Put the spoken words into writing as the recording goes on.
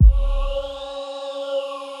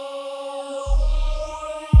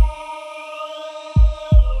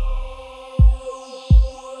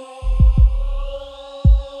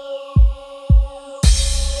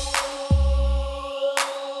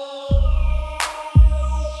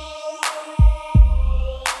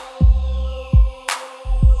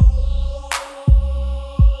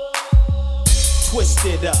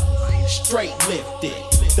twisted up, straight lifted.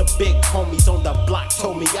 The big homies on the block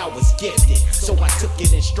told me I was gifted, so I took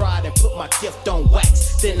it in stride and put my gift on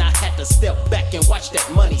wax. Then I had to step back and watch that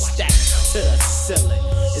money stack to the ceiling.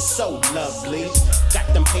 It's so lovely.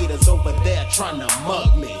 Got them haters over there trying to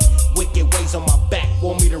mug me. Wicked ways on my back,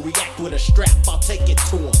 want me to react with a strap. I'll take it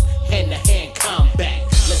to them, hand-to-hand combat.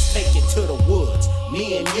 Let's take it to the woods,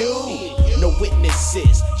 me and you. No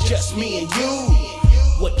witnesses, just me and you.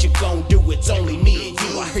 What you gon' do? It's only me and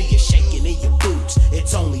you. I hear you shaking in your boots.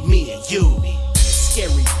 It's only me and you.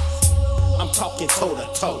 Scary. I'm talking toe to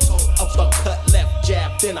toe. Uppercut, left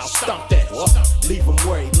jab, then I'll stomp that. Leave him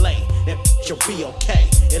where he lay. That you'll be okay.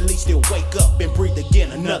 At least he'll wake up and breathe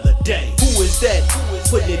again another day. Who is that?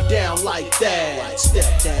 Putting it down like that.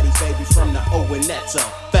 StepDaddy, baby, from the O, and that's a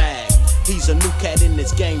fact. He's a new cat in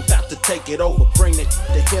this game, bout to take it over. Bring it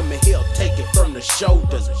to him and he'll take it from the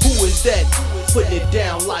shoulders. Who is that? Putting it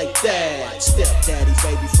down like that. StepDaddy,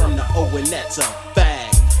 baby, from the O, and that's a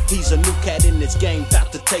fact. He's a new cat in this game,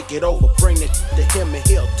 bout to take it over. Bring it to him and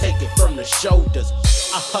he'll take it from the shoulders.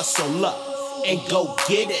 I hustle up and go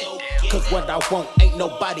get it, cause what I want ain't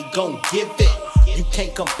nobody gon' give it. You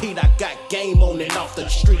can't compete, I got game on and off the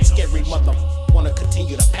street. Scary mother wanna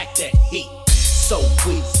continue to pack that heat. So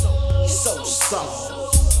weak, so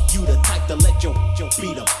soft. You the type to let your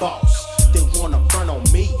be the boss. They wanna front on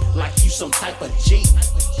me like you some type of G.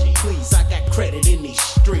 Please, I got credit in these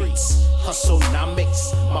streets.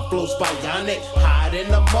 Hustlenomics, my flow's bionic. Hide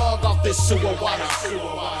in the mug off this sewer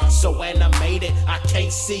water. So animated, I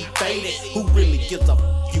can't see faded. Who really gives a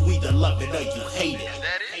f? You either love it or you hate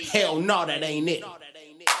it. Hell no, that ain't it.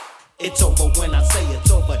 It's over when I say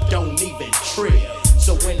it's over, don't even trip.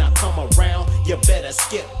 So when I come around, you better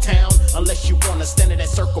skip town, unless you wanna stand in that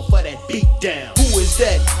circle for that beat down. Who is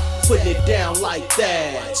that? Putting it down like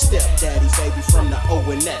that. StepDaddy, baby, from the O,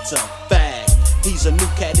 and that's a fact. He's a new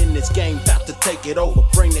cat in this game, bout to take it over.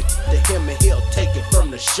 Bring it to him and he'll take it from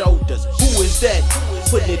the shoulders. Who is that?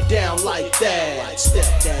 Putting it down like that.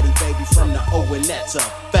 StepDaddy, baby, from the O, and that's a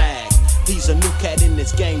fact. He's a new cat in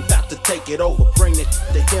this game, bout to take it over. Bring it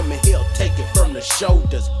to him and he'll take it from the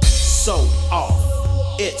shoulders. So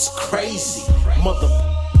off, it's crazy. Mother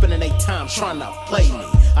spending their time trying to play me.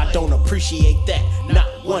 I don't appreciate that, not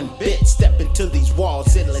one bit. Step into these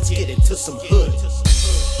walls and let's get into some hood.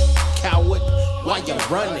 Coward, why you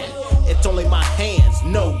running? It's only my hands,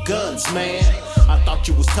 no guns, man. I thought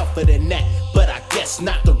you was tougher than that, but I guess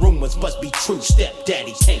not. The rumors must be true.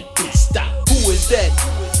 StepDaddy can't be stopped. Who is that?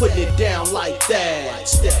 Putting it down like that.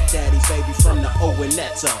 StepDaddy, baby, from the O, and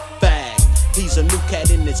that's a fact. He's a new cat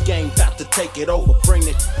in this game, bout to take it over. Bring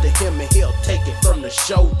it to him and he'll take it from the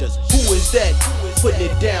shoulders. Who is that? Putting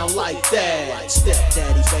it down like that.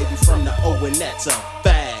 StepDaddy, baby, from the O, and that's a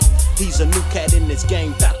fact. He's a new cat in this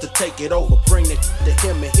game, bout to take it over. Bring it to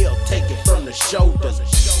him and he'll take it from the shoulders.